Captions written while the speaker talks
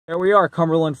Here we are,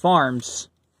 Cumberland Farms.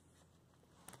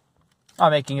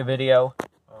 I'm making a video.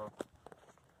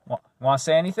 Want to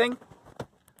say anything?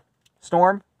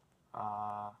 Storm?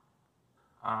 Where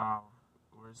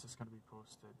is this going to be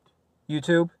posted?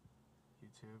 YouTube?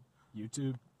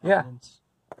 YouTube? Yeah. Evidence?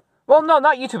 Well, no,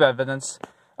 not YouTube evidence.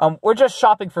 We're just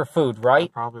shopping for food, right?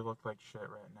 I probably look like shit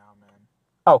right now, man.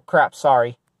 Oh, crap,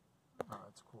 sorry. Oh,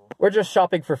 that's cool. We're just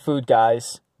shopping for food,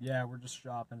 guys. Yeah, we're just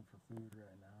shopping for food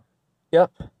right now.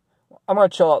 Yep. I'm gonna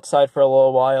chill outside for a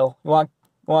little while. You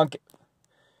want?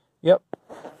 Yep.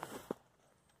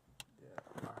 Yeah,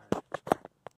 alright.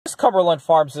 This Cumberland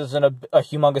Farms isn't a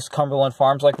humongous Cumberland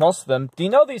Farms like most of them. Do you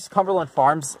know these Cumberland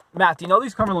Farms? Matt, do you know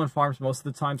these Cumberland Farms most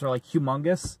of the times are like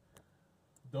humongous?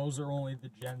 Those are only the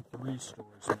Gen 3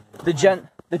 stores, man.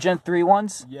 The Gen 3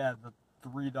 ones? Yeah, the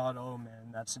 3.0,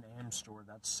 man. That's an AIM store.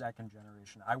 That's second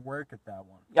generation. I work at that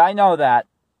one. Yeah, I know that.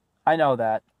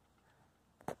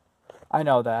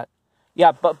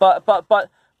 Yeah, but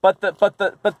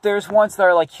there's ones that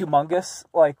are like humongous.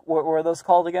 Like what were those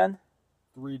called again?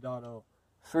 3.0.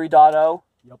 3.0?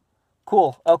 Yep.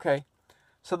 Cool. Okay.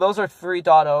 So those are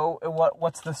 3.0. And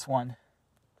what's this one?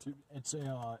 It's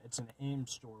an AIM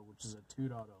store, which is a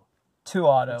 2.0.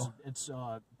 2.0. It's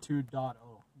 2.0,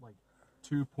 like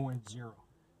 2.0.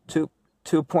 2.0.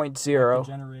 Like the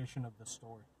generation of the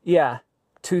store. Yeah.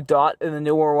 2 dot, and the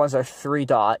newer ones are 3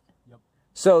 dot. Yep.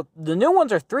 So the new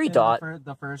ones are 3 dot.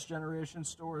 The first generation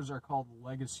stores are called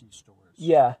legacy stores.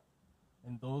 Yeah.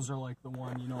 And those are like the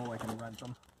one, you know, like in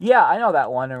Rentham. Yeah, I know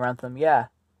that one in Rentham. Yeah.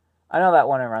 I know that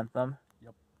one in Rentham.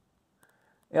 Yep.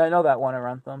 Yeah, I know that one in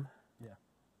Rentham. Yeah.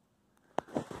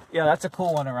 Yeah, that's a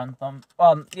cool one in Rentham.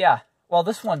 Yeah. Well,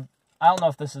 this one, I don't know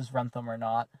if this is Rentham or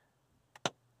not.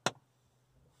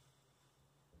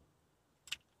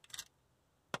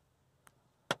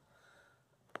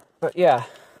 But yeah,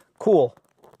 cool.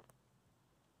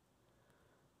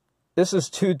 This is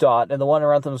 2 dot, and the one in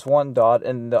Rentham's 1 dot,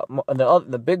 and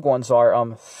the big ones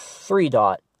are 3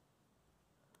 dot.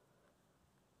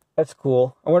 That's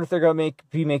cool. I wonder if they're gonna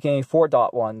be making any 4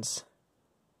 dot ones.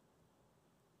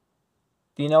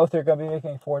 Do you know if they're gonna be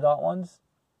making 4 dot ones?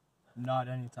 Not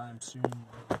anytime soon.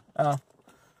 Oh.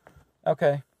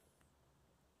 Okay.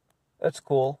 That's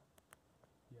cool.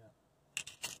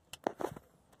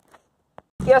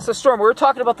 Yeah, so Storm, we were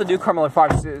talking about the new Cumberland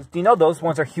Farms. Do you know those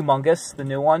ones are humongous, the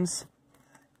new ones?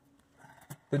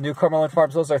 The new Cumberland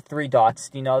Farms, those are 3 dots.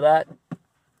 Do you know that?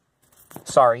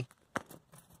 Sorry.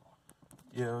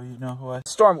 Yo, you know who I...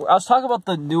 Storm, I was talking about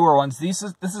the newer ones. This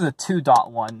is a 2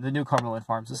 dot one, the new Cumberland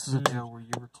Farms. This is a 2. Were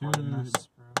you recording this,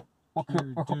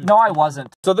 bro? No, I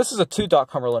wasn't. So this is a 2 dot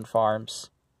Cumberland Farms.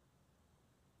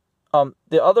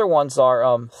 The other ones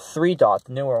are 3 dot,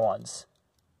 the newer ones.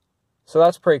 So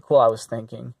that's pretty cool, I was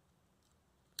thinking.